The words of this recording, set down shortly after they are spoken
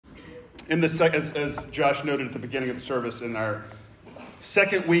as Josh noted at the beginning of the service, in our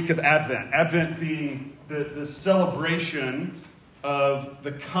second week of Advent. Advent being the celebration of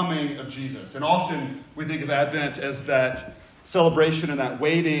the coming of Jesus. And often we think of Advent as that celebration and that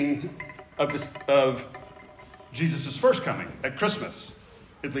waiting of Jesus' first coming at Christmas.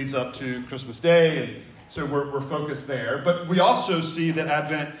 It leads up to Christmas Day, and so we're focused there. But we also see that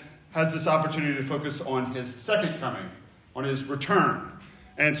Advent has this opportunity to focus on his second coming, on his return.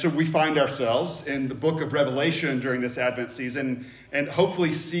 And so we find ourselves in the book of Revelation during this Advent season and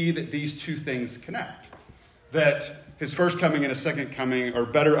hopefully see that these two things connect. That his first coming and his second coming are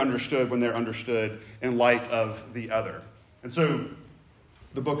better understood when they're understood in light of the other. And so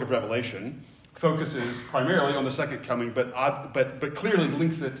the book of Revelation focuses primarily on the second coming, but clearly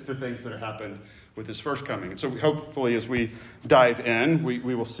links it to things that have happened with his first coming. And so hopefully as we dive in, we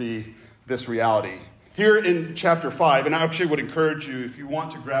will see this reality. Here in chapter 5, and I actually would encourage you, if you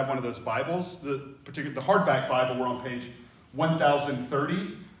want to grab one of those Bibles, the hardback Bible, we're on page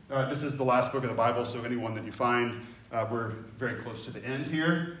 1030. This is the last book of the Bible, so anyone that you find, we're very close to the end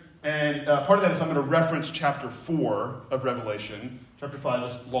here. And part of that is I'm going to reference chapter 4 of Revelation. Chapter 5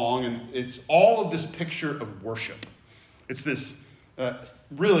 is long, and it's all of this picture of worship. It's this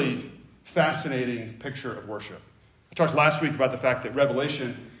really fascinating picture of worship. I talked last week about the fact that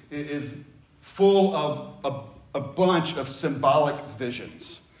Revelation is full of a bunch of symbolic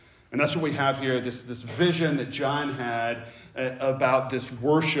visions. And that's what we have here, this vision that John had about this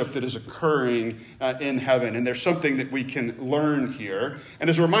worship that is occurring in heaven. And there's something that we can learn here. And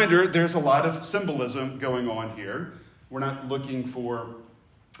as a reminder, there's a lot of symbolism going on here. We're not looking for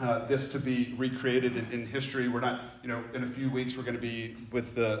this to be recreated in history. We're not, in a few weeks we're going to be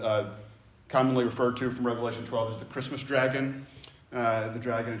with the commonly referred to from Revelation 12 as the Christmas dragon. The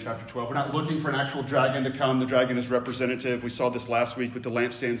dragon in chapter 12. We're not looking for an actual dragon to come. The dragon is representative. We saw this last week with the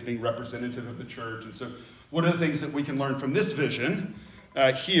lampstands being representative of the church. And so what are the things that we can learn from this vision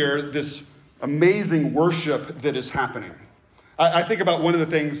here, this amazing worship that is happening? I think about one of the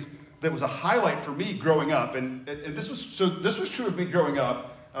things that was a highlight for me growing up, and this was true of me growing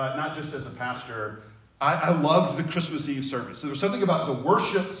up, not just as a pastor. I loved the Christmas Eve service. So there was something about the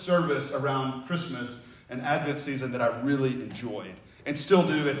worship service around Christmas and Advent season that I really enjoyed and still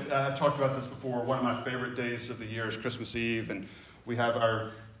do. I've talked about this before. One of my favorite days of the year is Christmas Eve, and we have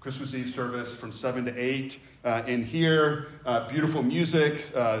our Christmas Eve service from 7 to 8 in here. Beautiful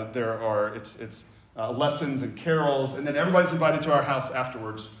music. It's lessons and carols, and then everybody's invited to our house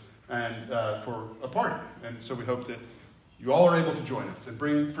afterwards and for a party. And so we hope that you all are able to join us and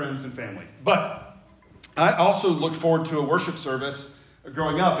bring friends and family. But I also looked forward to a worship service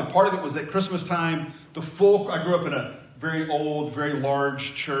growing up, and part of it was at Christmas time. I grew up in a very old, very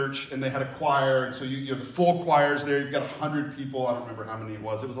large church, and they had a choir, and so you the full choir's there. You've got 100 people. I don't remember how many it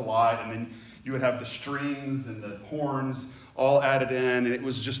was. It was a lot, and then you would have the strings and the horns all added in, and it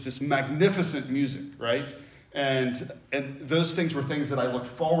was just this magnificent music, right? And those things were things that I looked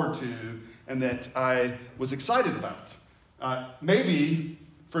forward to and that I was excited about. Maybe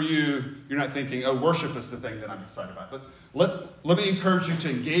for you, you're not thinking, oh, worship is the thing that I'm excited about. But let me encourage you to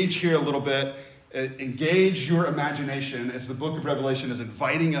engage here a little bit. Engage your imagination as the book of Revelation is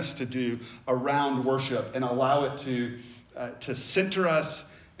inviting us to do around worship, and allow it to center us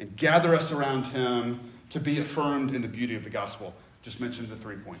and gather us around him to be affirmed in the beauty of the gospel. Just mentioned the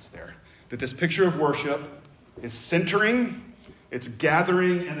 3 points there. That this picture of worship is centering, it's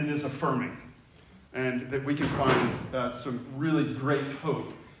gathering, and it is affirming. And that we can find some really great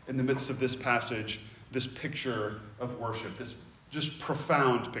hope in the midst of this passage, this picture of worship, this just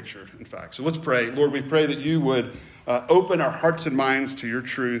profound picture, in fact. So let's pray. Lord, we pray that you would open our hearts and minds to your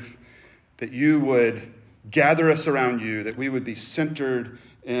truth, that you would gather us around you, that we would be centered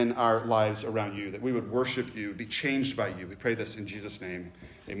in our lives around you, that we would worship you, be changed by you. We pray this in Jesus' name.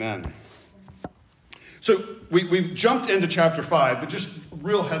 Amen. So we've jumped into chapter 5, but just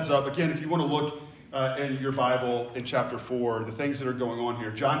real heads up. Again, if you want to look in your Bible in chapter 4, the things that are going on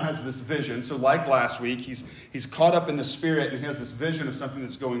here. John has this vision. So like last week, he's caught up in the Spirit, and he has this vision of something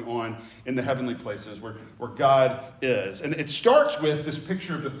that's going on in the heavenly places where God is. And it starts with this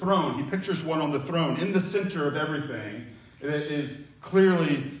picture of the throne. He pictures one on the throne in the center of everything. It is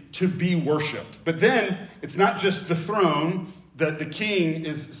clearly to be worshipped. But then it's not just the throne that the king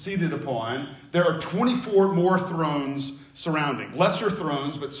is seated upon. There are 24 more thrones surrounding. Lesser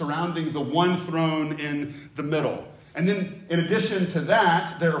thrones, but surrounding the one throne in the middle. And then in addition to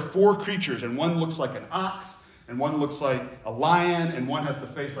that, there are 4 creatures, and one looks like an ox, and one looks like a lion, and one has the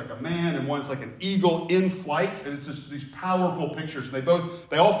face like a man, and one's like an eagle in flight. And it's just these powerful pictures.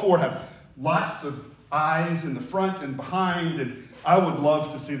 They all 4 have lots of eyes in the front and behind, and I would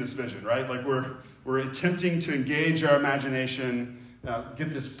love to see this vision, right? Like we're attempting to engage our imagination,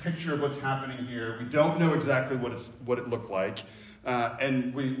 get this picture of what's happening here. We don't know exactly what it looked like,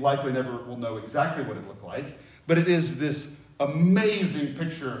 and we likely never will know exactly what it looked like. But it is this amazing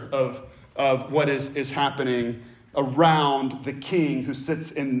picture of what is happening around the king who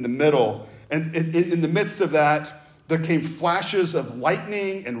sits in the middle. And in the midst of that, there came flashes of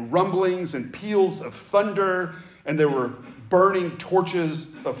lightning and rumblings and peals of thunder, and there were burning torches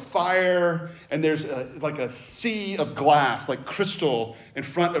of fire, and there's like a sea of glass, like crystal, in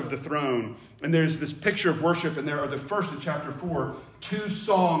front of the throne. And there's this picture of worship, and there are the first in chapter 4, 2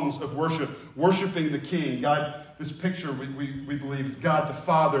 songs of worship, worshiping the king. God, this picture we believe is God the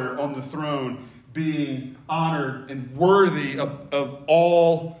Father on the throne, being honored and worthy of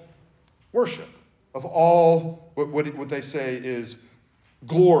all worship, of all what they say is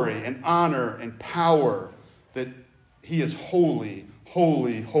glory and honor and power, that he is holy,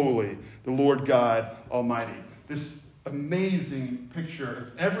 holy, holy, the Lord God Almighty. This amazing picture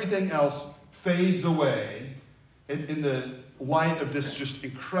of everything else fades away in the light of this just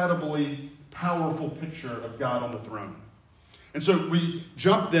incredibly powerful picture of God on the throne. And so we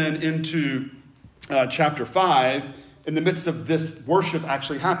jump then into chapter 5 in the midst of this worship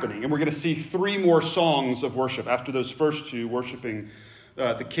actually happening. And we're going to see 3 more songs of worship after those first 2, worshiping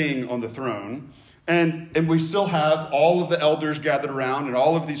the king on the throne. And we still have all of the elders gathered around and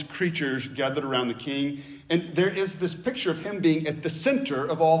all of these creatures gathered around the king. And there is this picture of him being at the center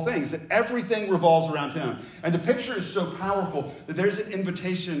of all things, that everything revolves around him. And the picture is so powerful that there's an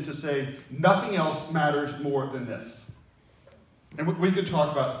invitation to say, nothing else matters more than this. And we could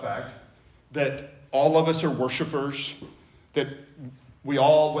talk about the fact that all of us are worshipers, that we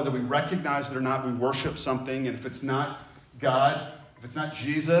all, whether we recognize it or not, we worship something. And if it's not God, if it's not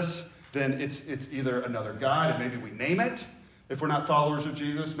Jesus, then it's either another God, and maybe we name it. If we're not followers of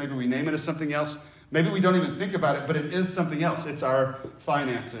Jesus, maybe we name it as something else. Maybe we don't even think about it, but it is something else. It's our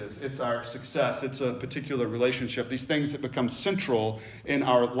finances. It's our success. It's a particular relationship. These things that become central in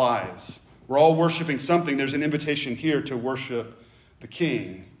our lives. We're all worshiping something. There's an invitation here to worship the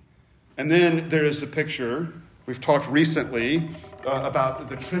King. And then there is the picture. We've talked recently about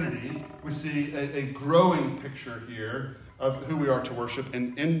the Trinity. We see a growing picture here of who we are to worship,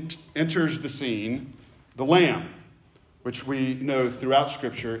 and enters the scene the Lamb, which we know throughout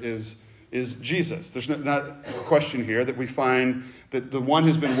Scripture is Jesus. There's not a question here that we find that the one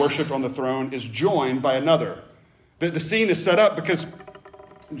who's been worshipped on the throne is joined by another. The scene is set up because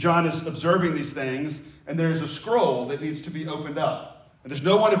John is observing these things, and there is a scroll that needs to be opened up. And there's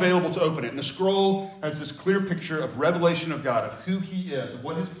no one available to open it. And the scroll has this clear picture of revelation of God, of who he is, of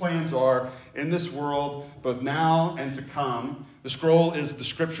what his plans are in this world, both now and to come. The scroll is the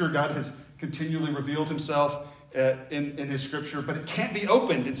Scripture. God has continually revealed himself in his Scripture, but it can't be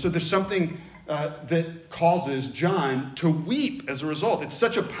opened. And so there's something that causes John to weep as a result. It's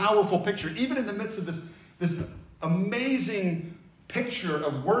such a powerful picture. Even in the midst of this amazing picture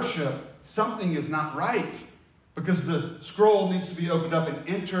of worship, something is not right. Because the scroll needs to be opened up and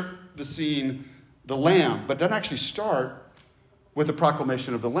enter the scene the Lamb. But it doesn't actually start with the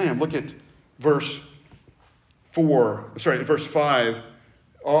proclamation of the Lamb. Look at verse 5.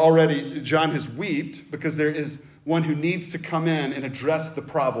 Already John has wept because there is one who needs to come in and address the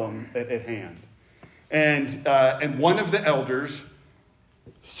problem at hand. And one of the elders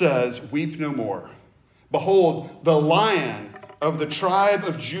says, "Weep no more. Behold, the Lion of the tribe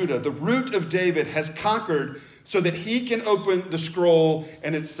of Judah, the Root of David, has conquered so that he can open the scroll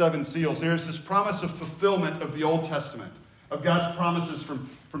and its 7 seals." There's this promise of fulfillment of the Old Testament, of God's promises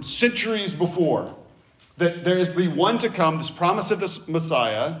from centuries before. That there is be one to come, this promise of this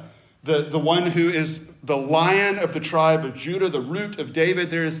Messiah, the one who is the Lion of the tribe of Judah, the Root of David.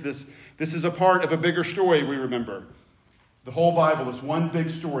 There is this is a part of a bigger story, we remember. The whole Bible is one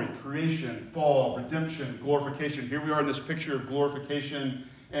big story: creation, fall, redemption, glorification. Here we are in this picture of glorification,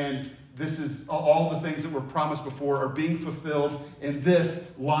 and this is all the things that were promised before are being fulfilled in this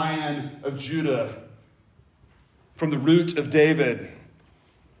Lion of Judah from the Root of David.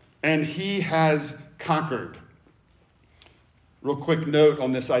 And he has conquered. Real quick note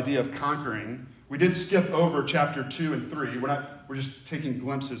on this idea of conquering. We did skip over chapter 2 and 3. We're just taking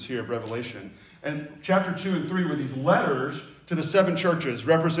glimpses here of Revelation. And chapter 2 and 3 were these letters to the 7 churches,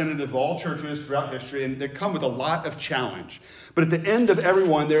 representative of all churches throughout history, and they come with a lot of challenge. But at the end of every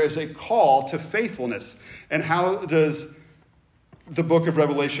one, there is a call to faithfulness. And how does the book of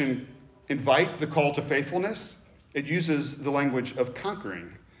Revelation invite the call to faithfulness? It uses the language of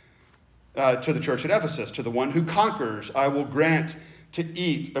conquering. To the church at Ephesus, to the one who conquers, I will grant to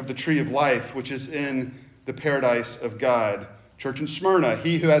eat of the tree of life, which is in the paradise of God. Church in Smyrna,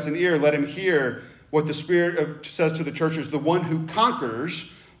 he who has an ear, let him hear what the Spirit says to the churches. The one who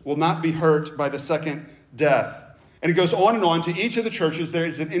conquers will not be hurt by the second death. And it goes on and on. To each of the churches, there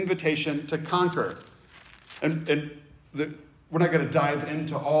is an invitation to conquer. We're not going to dive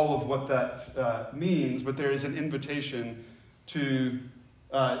into all of what that means, but there is an invitation to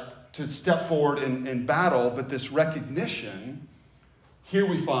step forward in battle. But this recognition, here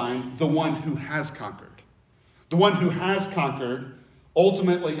we find the one who has conquered. The one who has conquered,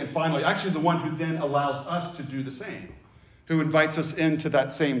 ultimately and finally, actually the one who then allows us to do the same, who invites us into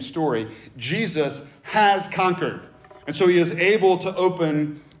that same story. Jesus has conquered. And so he is able to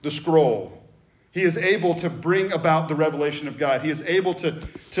open the scroll. He is able to bring about the revelation of God. He is able to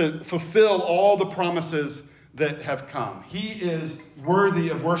fulfill all the promises that have come. He is worthy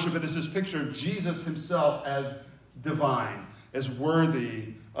of worship. It is this picture of Jesus himself as divine, as worthy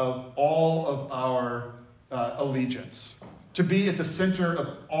of all of our allegiance, to be at the center of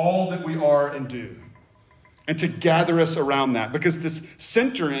all that we are and do, and to gather us around that. Because this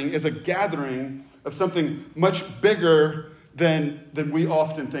centering is a gathering of something much bigger than we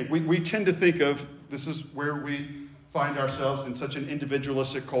often think. We tend to think of, this is where we find ourselves in such an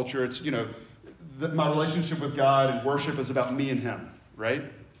individualistic culture. It's, my relationship with God and worship is about me and him, right?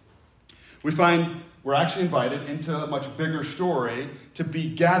 We find we're actually invited into a much bigger story to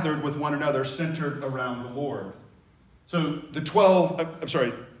be gathered with one another, centered around the Lord. So the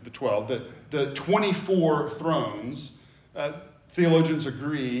 24 thrones, theologians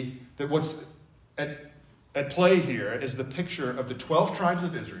agree that what's at play here is the picture of the 12 tribes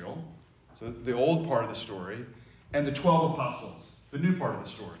of Israel, so the old part of the story, and the 12 apostles, the new part of the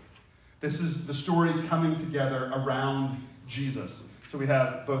story. This is the story coming together around Jesus. So we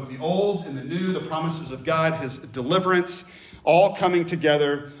have both the old and the new, the promises of God, his deliverance, all coming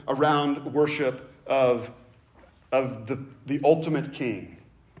together around worship of the ultimate king,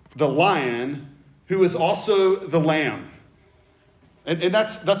 the lion, who is also the lamb. And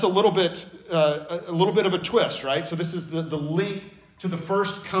that's a little bit of a twist, right? So this is the link to the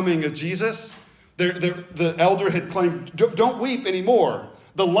first coming of Jesus. The elder had claimed, don't weep anymore.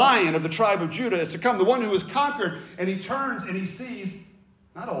 The lion of the tribe of Judah is to come, the one who is conquered. And he turns and he sees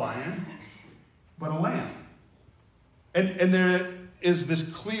not a lion, but a lamb. And there is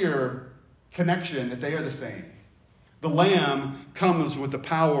this clear connection that they are the same. The lamb comes with the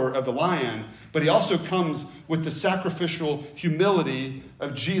power of the lion, but he also comes with the sacrificial humility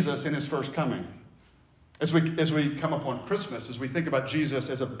of Jesus in his first coming. As we come upon Christmas, as we think about Jesus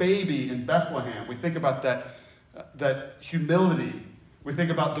as a baby in Bethlehem, we think about that humility. We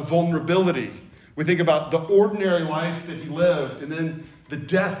think about the vulnerability. We think about the ordinary life that he lived, and then the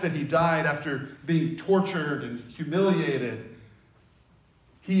death that he died after being tortured and humiliated.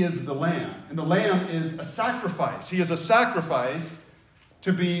 He is the lamb. And the lamb is a sacrifice. He is a sacrifice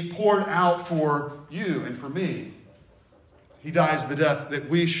to be poured out for you and for me. He dies the death that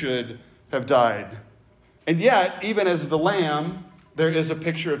we should have died. And yet, even as the lamb, there is a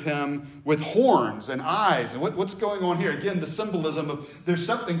picture of him with horns and eyes. And what's going on here? Again, the symbolism of there's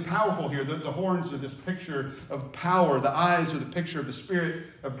something powerful here. The horns are this picture of power. The eyes are the picture of the Spirit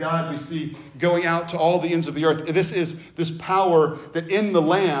of God we see going out to all the ends of the earth. This is this power that in the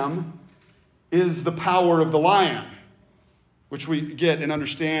Lamb is the power of the lion, which we get and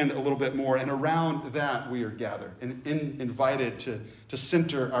understand a little bit more. And around that we are gathered and invited to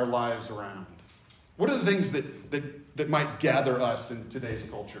center our lives around. What are the things that might gather us in today's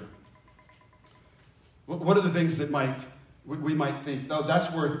culture? What are the things that we might think, oh,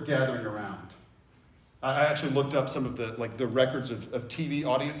 that's worth gathering around? I actually looked up some of the records of TV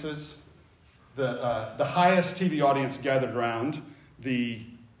audiences. The highest TV audience gathered around the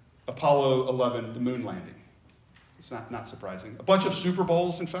Apollo 11, the moon landing. It's not surprising. A bunch of Super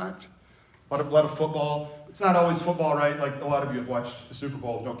Bowls, in fact. A lot of football. It's not always football, right? Like a lot of you have watched the Super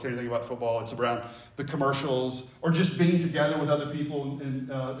Bowl, don't care anything about football. It's around the commercials or just being together with other people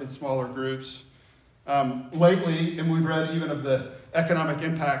in smaller groups. Lately, and we've read even of the economic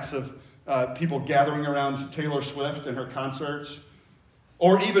impacts of people gathering around Taylor Swift and her concerts,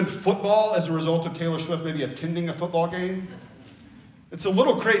 or even football as a result of Taylor Swift maybe attending a football game. It's a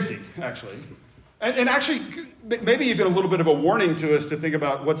little crazy, actually. And actually, maybe even a little bit of a warning to us to think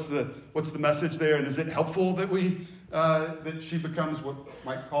about what's the message there, and is it helpful that that she becomes what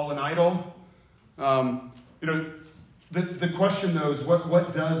might call an idol? The question though is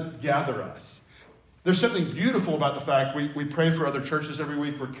what does gather us? There's something beautiful about the fact we pray for other churches every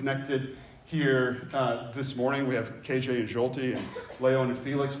week. We're connected here this morning. We have KJ and Jolte and Leon and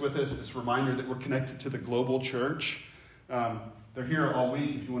Felix with us. This reminder that we're connected to the global church. They're here all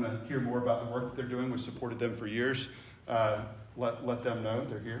week. If you want to hear more about the work that they're doing, we've supported them for years. let them know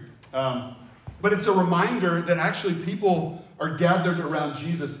they're here. But it's a reminder that actually people are gathered around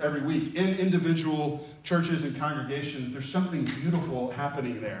Jesus every week in individual churches and congregations. There's something beautiful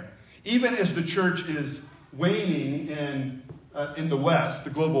happening there. Even as the church is waning in the West,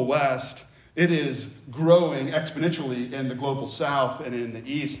 the global West, it is growing exponentially in the global South and in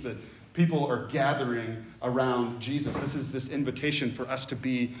the East. That people are gathering around Jesus. This is this invitation for us to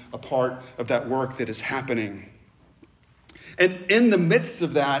be a part of that work that is happening. And in the midst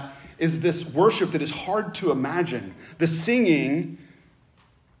of that is this worship that is hard to imagine. The singing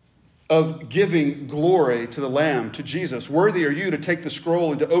of giving glory to the Lamb, to Jesus. Worthy are you to take the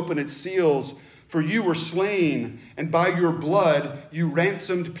scroll and to open its seals, for you were slain, and by your blood you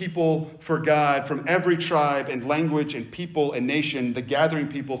ransomed people for God from every tribe and language and people and nation, the gathering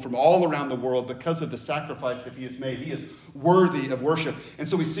people from all around the world because of the sacrifice that he has made. He is worthy of worship. And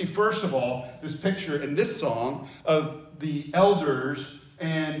so we see, first of all, this picture in this song of the elders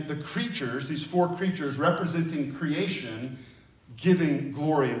and the creatures, these four creatures representing creation, giving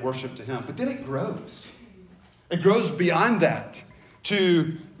glory and worship to him. But then it grows. It grows beyond that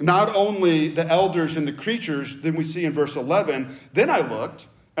to not only the elders and the creatures. Then we see in verse 11, then I looked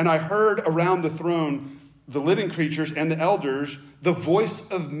and I heard around the throne the living creatures and the elders, the voice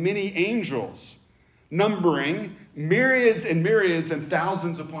of many angels, numbering myriads and myriads and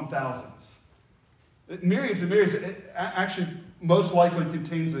thousands upon thousands. Myriads and myriads, it actually most likely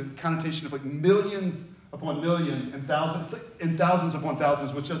contains a connotation of like millions upon millions and thousands upon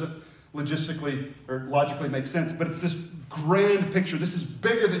thousands, which doesn't logistically or logically make sense, but it's this grand picture. This is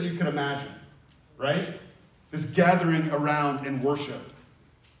bigger than you can imagine, right? This gathering around in worship.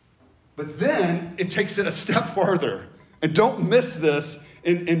 But then it takes it a step farther. And don't miss this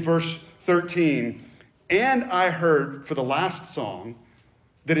in verse 13. And I heard, for the last song,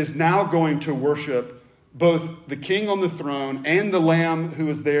 that is now going to worship both the King on the throne and the Lamb who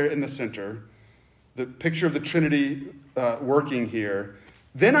is there in the center, the picture of the Trinity working here.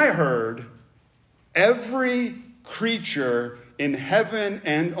 Then I heard every creature in heaven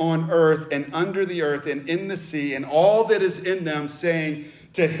and on earth and under the earth and in the sea and all that is in them saying,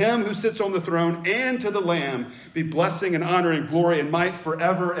 to him who sits on the throne and to the Lamb be blessing and honor and glory and might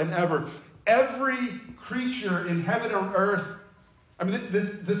forever and ever. Every creature in heaven and on earth. I mean,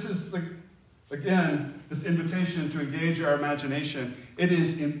 this is again, this invitation to engage our imagination. It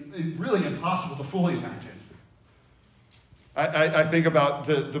is really impossible to fully imagine. I think about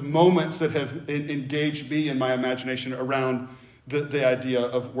the moments that have engaged me in my imagination around the idea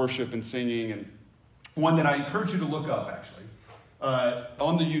of worship and singing. And one that I encourage you to look up, actually.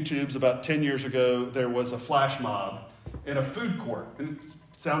 On the YouTubes, about 10 years ago, there was a flash mob in a food court. And it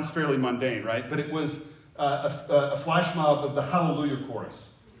sounds fairly mundane, right? But it was a flash mob of the Hallelujah chorus.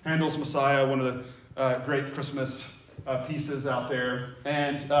 Handel's Messiah, one of the great Christmas pieces out there.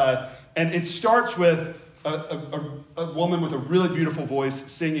 And it starts with a woman with a really beautiful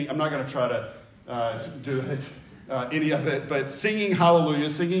voice singing. I'm not going to try to do it, any of it, but singing Hallelujah,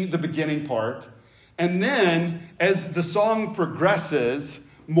 singing the beginning part. And then as the song progresses,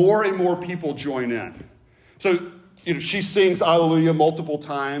 more and more people join in. So, she sings Hallelujah multiple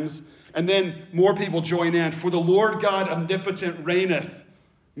times, and then more people join in. For the Lord God omnipotent reigneth.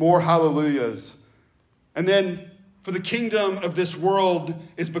 More hallelujahs. And then, for the kingdom of this world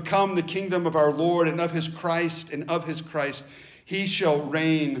is become the kingdom of our Lord and of his Christ, and of his Christ he shall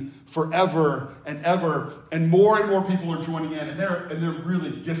reign forever and ever. And more people are joining in, and they're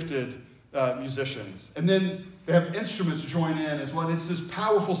really gifted musicians. And then they have instruments join in as well. And it's this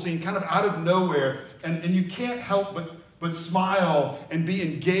powerful scene, kind of out of nowhere, and you can't help but smile and be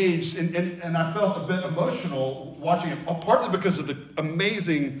engaged. And I felt a bit emotional watching it, partly because of the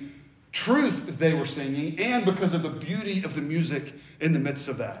amazing truth they were singing and because of the beauty of the music in the midst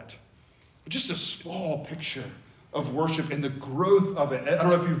of that. Just a small picture of worship and the growth of it. I don't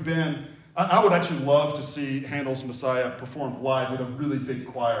know if you've been, I would actually love to see Handel's Messiah performed live with a really big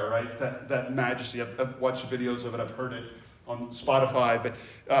choir, right? That majesty. I've watched videos of it. I've heard it on Spotify. But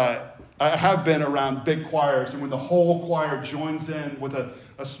I have been around big choirs, and when the whole choir joins in with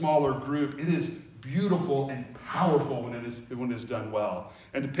a smaller group, it is beautiful and powerful when it is done well.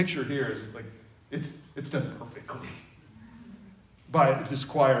 And the picture here is like it's done perfectly by this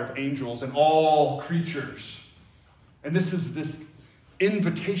choir of angels and all creatures. And this is this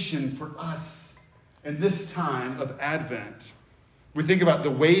invitation for us in this time of Advent. We think about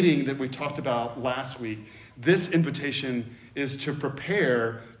the waiting that we talked about last week. This invitation is to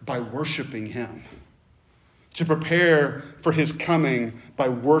prepare by worshiping him. To prepare for his coming by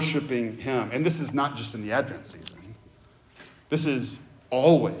worshiping him. And this is not just in the Advent season. This is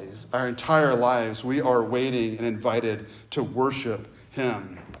always, our entire lives, we are waiting and invited to worship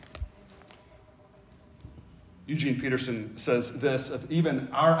him. Eugene Peterson says this of even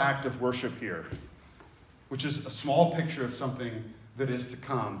our act of worship here, which is a small picture of something that is to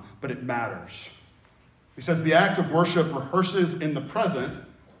come, but it matters. He says, the act of worship rehearses in the present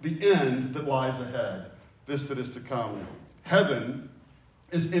the end that lies ahead, this that is to come. Heaven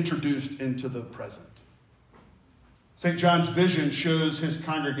is introduced into the present. St. John's vision shows his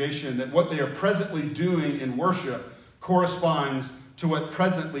congregation that what they are presently doing in worship corresponds to what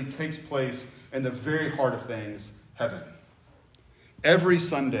presently takes place in the very heart of things, heaven. Every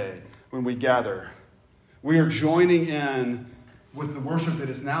Sunday when we gather, we are joining in with the worship that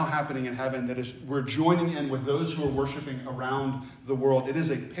is now happening in heaven. We're joining in with those who are worshiping around the world. It is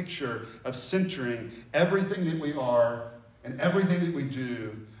a picture of centering everything that we are and everything that we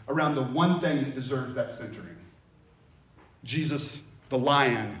do around the one thing that deserves that centering. Jesus, the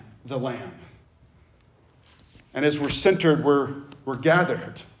Lion, the Lamb. And as we're centered, we're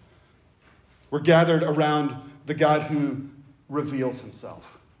gathered. We're gathered around the God who reveals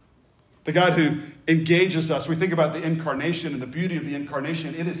himself. The God who engages us. We think about the incarnation and the beauty of the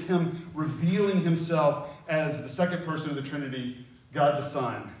incarnation. It is him revealing himself as the second person of the Trinity, God the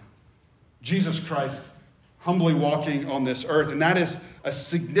Son. Jesus Christ humbly walking on this earth. And that is a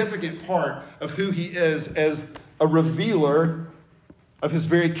significant part of who he is as a revealer of his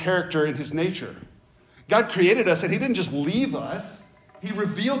very character and his nature. God created us and he didn't just leave us. He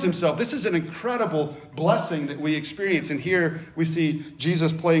revealed himself. This is an incredible blessing that we experience. And here we see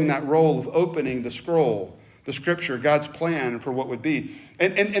Jesus playing that role of opening the scroll, the scripture, God's plan for what would be.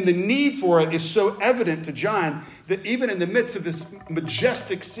 And the need for it is so evident to John that even in the midst of this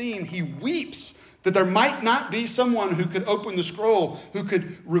majestic scene, he weeps that there might not be someone who could open the scroll, who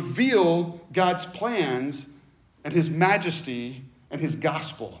could reveal God's plans and his majesty and his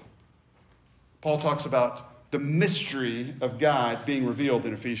gospel. Paul talks about the mystery of God being revealed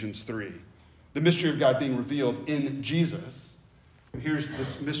in Ephesians 3. The mystery of God being revealed in Jesus. And here's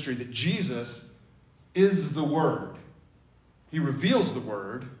this mystery that Jesus is the Word. He reveals the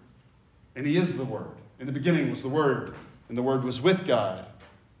Word, and he is the Word. In the beginning was the Word, and the Word was with God.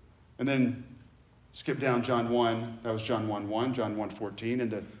 And then skip down John 1. That was John 1:1, John 1:14.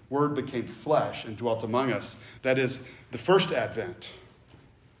 And the Word became flesh and dwelt among us. That is the first advent.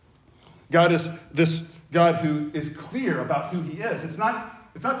 God is this God who is clear about who he is. It's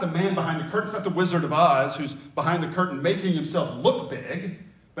not the man behind the curtain. It's not the Wizard of Oz who's behind the curtain making himself look big,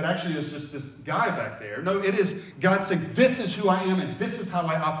 but actually is just this guy back there. No, it is God saying, this is who I am and this is how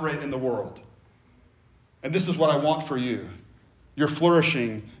I operate in the world. And this is what I want for you. Your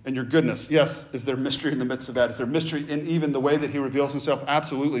flourishing and your goodness. Yes, is there mystery in the midst of that? Is there mystery in even the way that he reveals himself?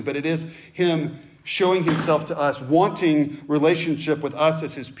 Absolutely. But it is him showing himself to us, wanting relationship with us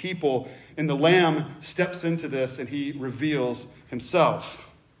as his people. And the Lamb steps into this and he reveals himself.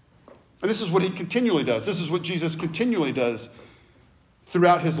 And this is what he continually does. This is what Jesus continually does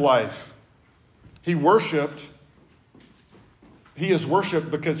throughout his life. He is worshipped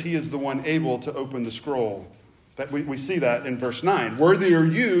because he is the one able to open the scroll. That we see that in verse 9. Worthy are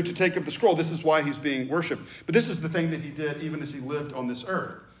you to take up the scroll. This is why he's being worshipped. But this is the thing that he did even as he lived on this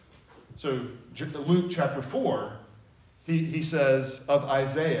earth. So Luke chapter 4, he says of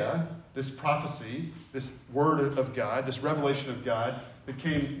Isaiah, this prophecy, this word of God, this revelation of God that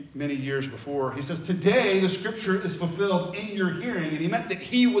came many years before. He says, today the scripture is fulfilled in your hearing. And he meant that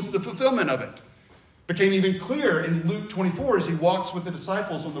he was the fulfillment of it. Became even clearer in Luke 24 as he walks with the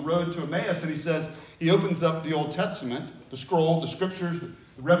disciples on the road to Emmaus. And he says, he opens up the Old Testament, the scroll, the scriptures, the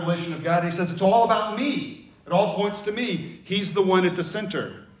revelation of God. And he says, it's all about me. It all points to me. He's the one at the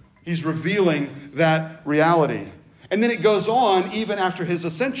center. He's revealing that reality. And then it goes on, even after his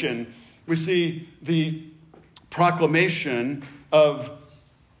ascension, we see the proclamation of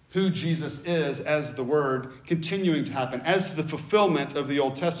who Jesus is as the Word continuing to happen, as the fulfillment of the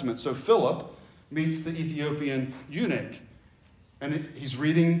Old Testament. So Philip meets the Ethiopian eunuch. And he's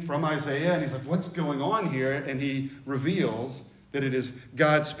reading from Isaiah, and he's like, what's going on here? And he reveals that it is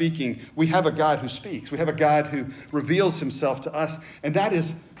God speaking. We have a God who speaks. We have a God who reveals himself to us. And that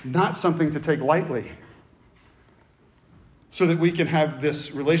is not something to take lightly. So that we can have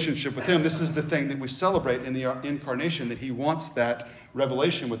this relationship with him. This is the thing that we celebrate in the incarnation, that he wants that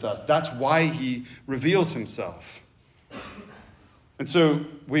revelation with us. That's why he reveals himself. And so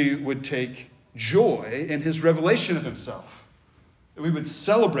we would take joy in his revelation of himself. We would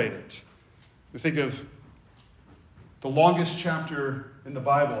celebrate it. We think of the longest chapter in the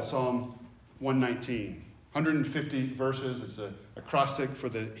Bible, Psalm 119. 150 verses. It's an acrostic for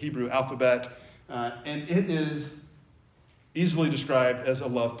the Hebrew alphabet. And it is easily described as a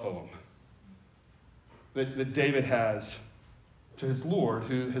love poem that David has to his Lord,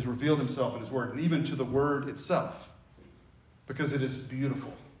 who has revealed himself in his word, and even to the word itself, because it is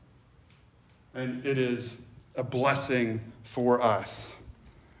beautiful. And it is a blessing for us.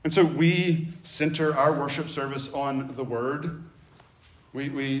 And so we center our worship service on the word.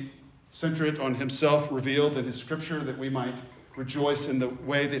 We center it on himself revealed in his scripture, that we might rejoice in the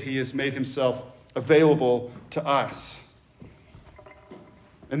way that he has made himself available to us.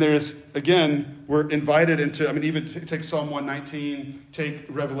 And there is, again, we're invited into, even take Psalm 119, take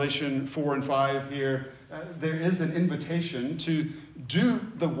Revelation 4 and 5 here. There is an invitation to do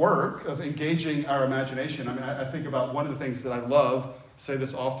the work of engaging our imagination. I think about one of the things that I love, say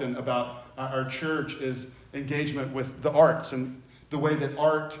this often about our church, is engagement with the arts and the way that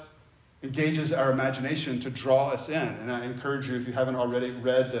art engages our imagination to draw us in. And I encourage you, if you haven't already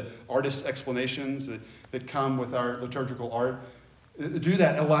read the artist explanations that come with our liturgical art, do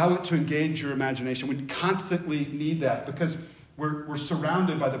that. Allow it to engage your imagination. We constantly need that because we're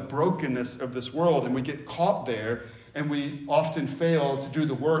surrounded by the brokenness of this world, and we get caught there, and we often fail to do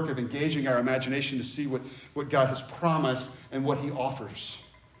the work of engaging our imagination to see what God has promised and what he offers.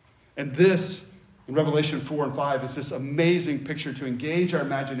 And this, in Revelation 4 and 5, is this amazing picture to engage our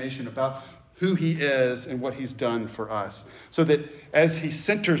imagination about who he is and what he's done for us. So that as he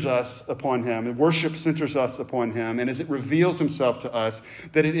centers us upon him, and worship centers us upon him, and as it reveals himself to us,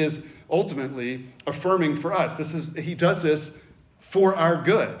 that it is ultimately affirming for us. He does this for our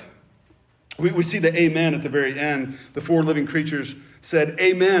good. We see the amen at the very end. The four living creatures said,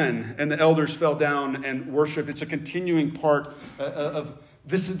 amen, and the elders fell down and worshiped. It's a continuing part of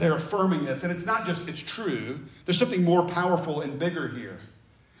this. They're affirming this. And it's not just, it's true. There's something more powerful and bigger here.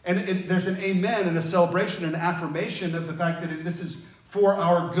 And there's an amen and a celebration and an affirmation of the fact that this is for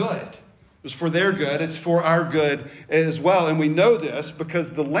our good. It's for their good. It's for our good as well. And we know this because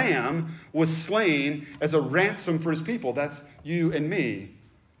the Lamb was slain as a ransom for his people. That's you and me.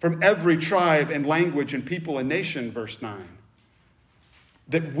 From every tribe and language and people and nation, verse 9.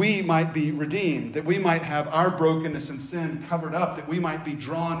 That we might be redeemed. That we might have our brokenness and sin covered up. That we might be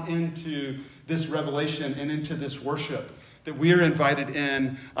drawn into this revelation and into this worship. That we are invited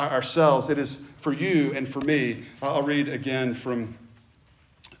in ourselves. It is for you and for me. I'll read again from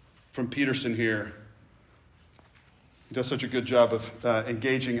Peterson here. He does such a good job of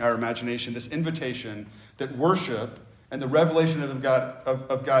engaging our imagination. This invitation that worship and the revelation of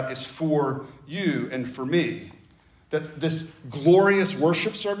God is for you and for me. That this glorious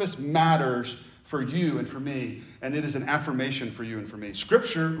worship service matters for you and for me. And it is an affirmation for you and for me.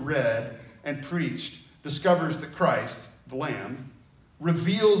 Scripture read and preached discovers that Christ, the Lamb,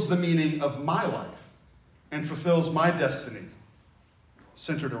 reveals the meaning of my life and fulfills my destiny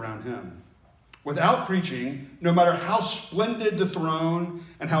centered around him. Without preaching, no matter how splendid the throne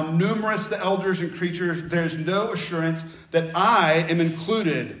and how numerous the elders and creatures, there's no assurance that I am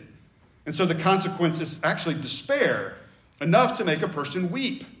included. And so the consequence is actually despair, enough to make a person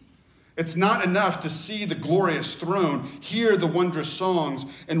weep. It's not enough to see the glorious throne, hear the wondrous songs,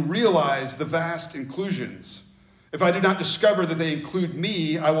 and realize the vast inclusions. If I do not discover that they include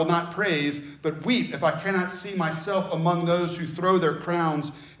me, I will not praise, but weep if I cannot see myself among those who throw their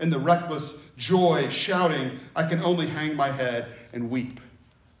crowns in the reckless joy, shouting, I can only hang my head and weep.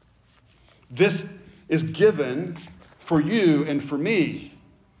 This is given for you and for me.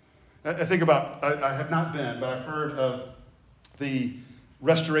 I think about, I have not been, but I've heard of the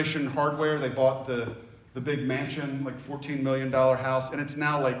Restoration Hardware. They bought the big mansion, like $14 million house, and it's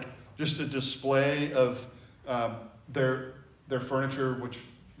now like just a display of their furniture, which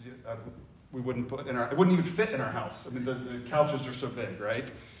we wouldn't put in it wouldn't even fit in our house. The couches are so big,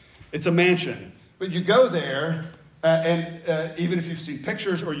 right? It's a mansion. But you go there, and even if you've seen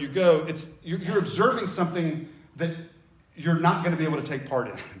pictures or you go, you're observing something that you're not going to be able to take part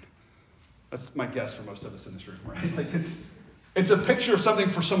in. That's my guess for most of us in this room, right? Like it's a picture of something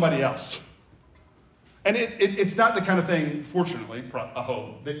for somebody else. And it's not the kind of thing, fortunately, I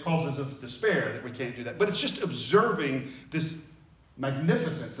hope, that causes us despair that we can't do that. But it's just observing this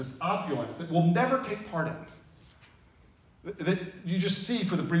magnificence, this opulence that we'll never take part in. That you just see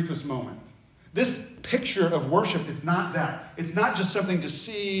for the briefest moment. This picture of worship is not that. It's not just something to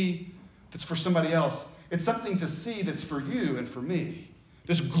see that's for somebody else. It's something to see that's for you and for me.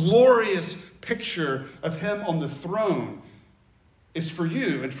 This glorious picture of him on the throne is for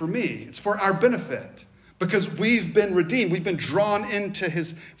you and for me. It's for our benefit. Because we've been redeemed. We've been drawn into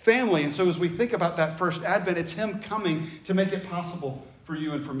his family. And so as we think about that first advent, it's him coming to make it possible for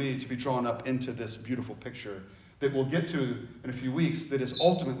you and for me to be drawn up into this beautiful picture that we'll get to in a few weeks that is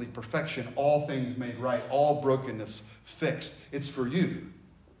ultimately perfection, all things made right, all brokenness fixed. It's for you.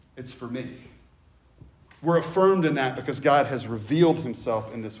 It's for me. We're affirmed in that because God has revealed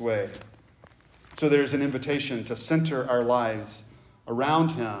himself in this way. So there's an invitation to center our lives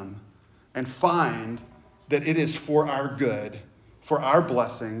around him and find that it is for our good, for our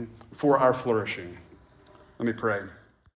blessing, for our flourishing. Let me pray.